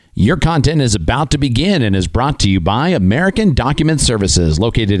Your content is about to begin and is brought to you by American Document Services,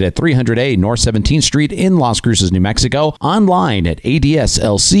 located at 300A North 17th Street in Las Cruces, New Mexico. Online at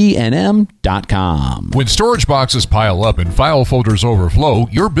adslcnm.com. When storage boxes pile up and file folders overflow,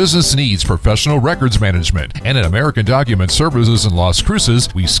 your business needs professional records management. And at American Document Services in Las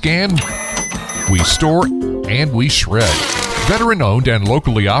Cruces, we scan, we store, and we shred. Veteran-owned and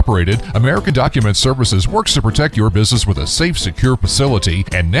locally operated, American Document Services works to protect your business with a safe, secure facility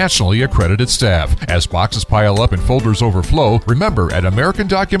and nationally accredited staff. As boxes pile up and folders overflow, remember, at American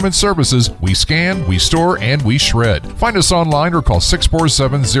Document Services, we scan, we store, and we shred. Find us online or call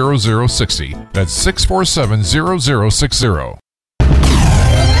 647-0060. That's 647-0060.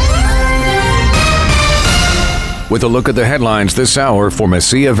 With a look at the headlines this hour for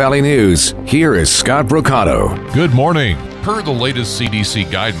Mesilla Valley News, here is Scott Brocato. Good morning. Per the latest CDC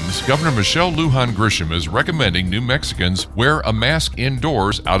guidance, Governor Michelle Lujan Grisham is recommending New Mexicans wear a mask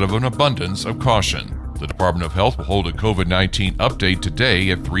indoors out of an abundance of caution. The Department of Health will hold a COVID-19 update today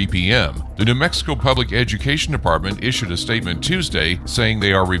at 3 p.m. The New Mexico Public Education Department issued a statement Tuesday saying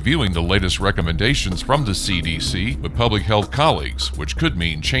they are reviewing the latest recommendations from the CDC with public health colleagues, which could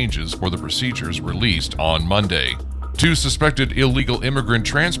mean changes for the procedures released on Monday. 2 suspected illegal immigrant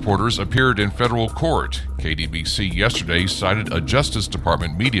transporters appeared in federal court. KDBC yesterday cited a Justice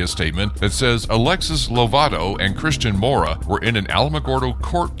Department media statement that says Alexis Lovato and Christian Mora were in an Alamogordo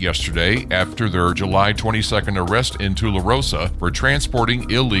court yesterday after their July 22nd arrest in Tularosa for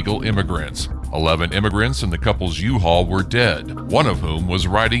transporting illegal immigrants. 11 immigrants in the couple's U-Haul were dead, one of whom was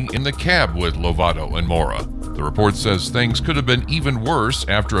riding in the cab with Lovato and Mora. The report says things could have been even worse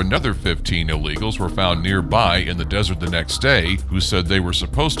after another 15 illegals were found nearby in the desert the next day, who said they were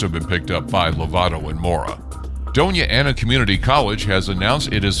supposed to have been picked up by Lovato and Mora. Doña Ana Community College has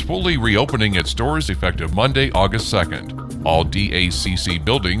announced it is fully reopening its doors effective Monday, August 2nd. All DACC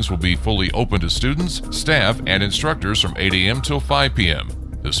buildings will be fully open to students, staff, and instructors from 8 a.m. till 5 p.m.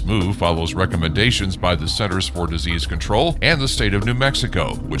 This move follows recommendations by the Centers for Disease Control and the state of New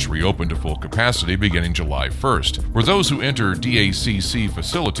Mexico, which reopened to full capacity beginning July 1st. For those who enter DACC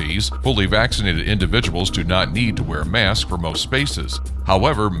facilities, fully vaccinated individuals do not need to wear masks for most spaces.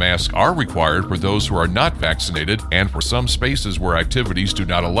 However, masks are required for those who are not vaccinated and for some spaces where activities do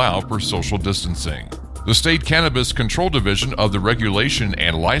not allow for social distancing. The State Cannabis Control Division of the Regulation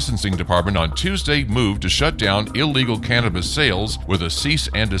and Licensing Department on Tuesday moved to shut down illegal cannabis sales with a cease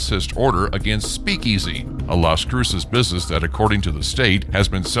and desist order against Speakeasy, a Las Cruces business that, according to the state, has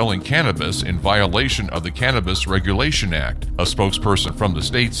been selling cannabis in violation of the Cannabis Regulation Act. A spokesperson from the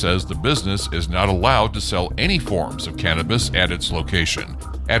state says the business is not allowed to sell any forms of cannabis at its location.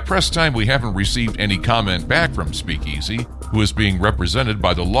 At press time, we haven't received any comment back from Speakeasy, who is being represented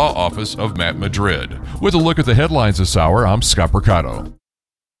by the law office of Matt Madrid. With a look at the headlines this hour, I'm Scott Brocato.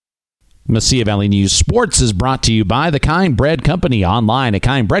 Mesilla Valley News Sports is brought to you by the Kind Bread Company, online at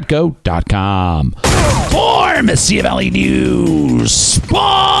kindbreadco.com. For Mesilla Valley News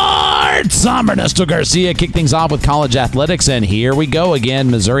Sports, I'm Ernesto Garcia. Kick things off with college athletics, and here we go again.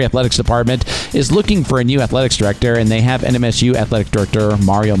 Missouri Athletics Department is looking for a new athletics director, and they have NMSU Athletic Director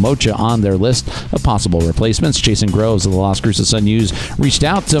Mario Mocha on their list of possible replacements. Jason Groves of the Las Cruces Sun-News reached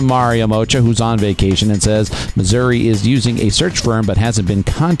out to Mario Mocha, who's on vacation, and says Missouri is using a search firm but hasn't been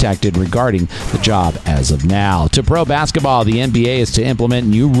contacted regarding the job as of now. To pro basketball, the NBA is to implement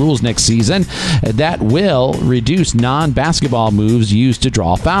new rules next season that will reduce non-basketball moves used to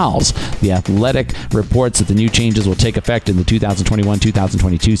draw fouls. The Athletic reports that the new changes will take effect in the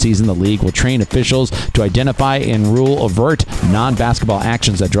 2021-2022 season. The league will train officials to identify and rule overt non-basketball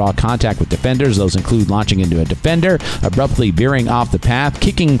actions that draw contact with defenders. Those include launching into a defender, abruptly veering off the path,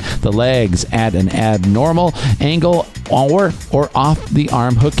 kicking the legs at an abnormal angle, or off the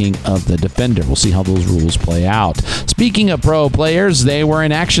arm hooking of the defender. We'll see how those rules play out. Speaking of pro players, they were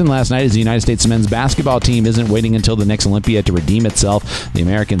in action last night as the United States men's basketball team isn't waiting until the next Olympiad to redeem itself. The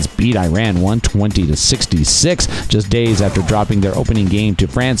Americans beat Iran 120-66 just days after dropping their opening game to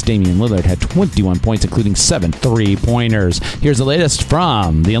France. Damian Lillard had 21 points, including 7 3-pointers. Here's the latest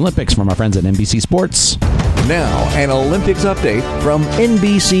from the Olympics from our friends at NBC Sports. Now, an Olympics update from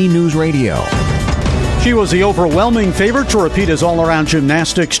NBC News Radio. She was the overwhelming favorite to repeat as all-around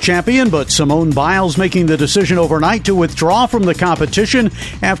gymnastics champion, but Simone Biles making the decision overnight to withdraw from the competition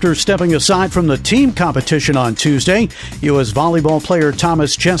after stepping aside from the team competition on Tuesday. U.S. volleyball player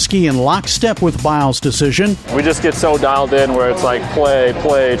Thomas Chesky in lockstep with Biles' decision. We just get so dialed in where it's like play,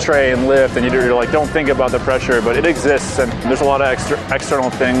 train, lift, and you're like, don't think about the pressure, but it exists, and there's a lot of external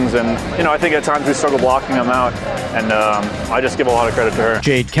things, and I think at times we struggle blocking them out, and I just give a lot of credit to her.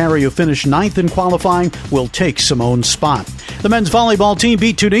 Jade Carey, who finished 9th in qualifying, will take Simone's spot. The men's volleyball team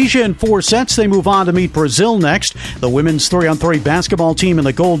beat Tunisia in 4 sets. They move on to meet Brazil next. The women's 3-on-3 basketball team in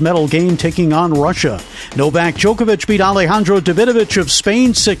the gold medal game taking on Russia. Novak Djokovic beat Alejandro Davidovich of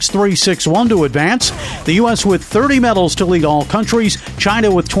Spain 6-3, 6-1 to advance. The U.S. with 30 medals to lead all countries.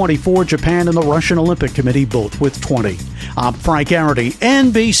 China with 24, Japan and the Russian Olympic Committee both with 20. I'm Frank Arity,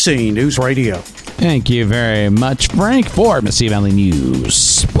 NBC News Radio. Thank you very much, Frank, for Mesilla Valley News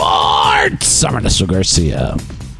Sports. I'm Ernesto Garcia.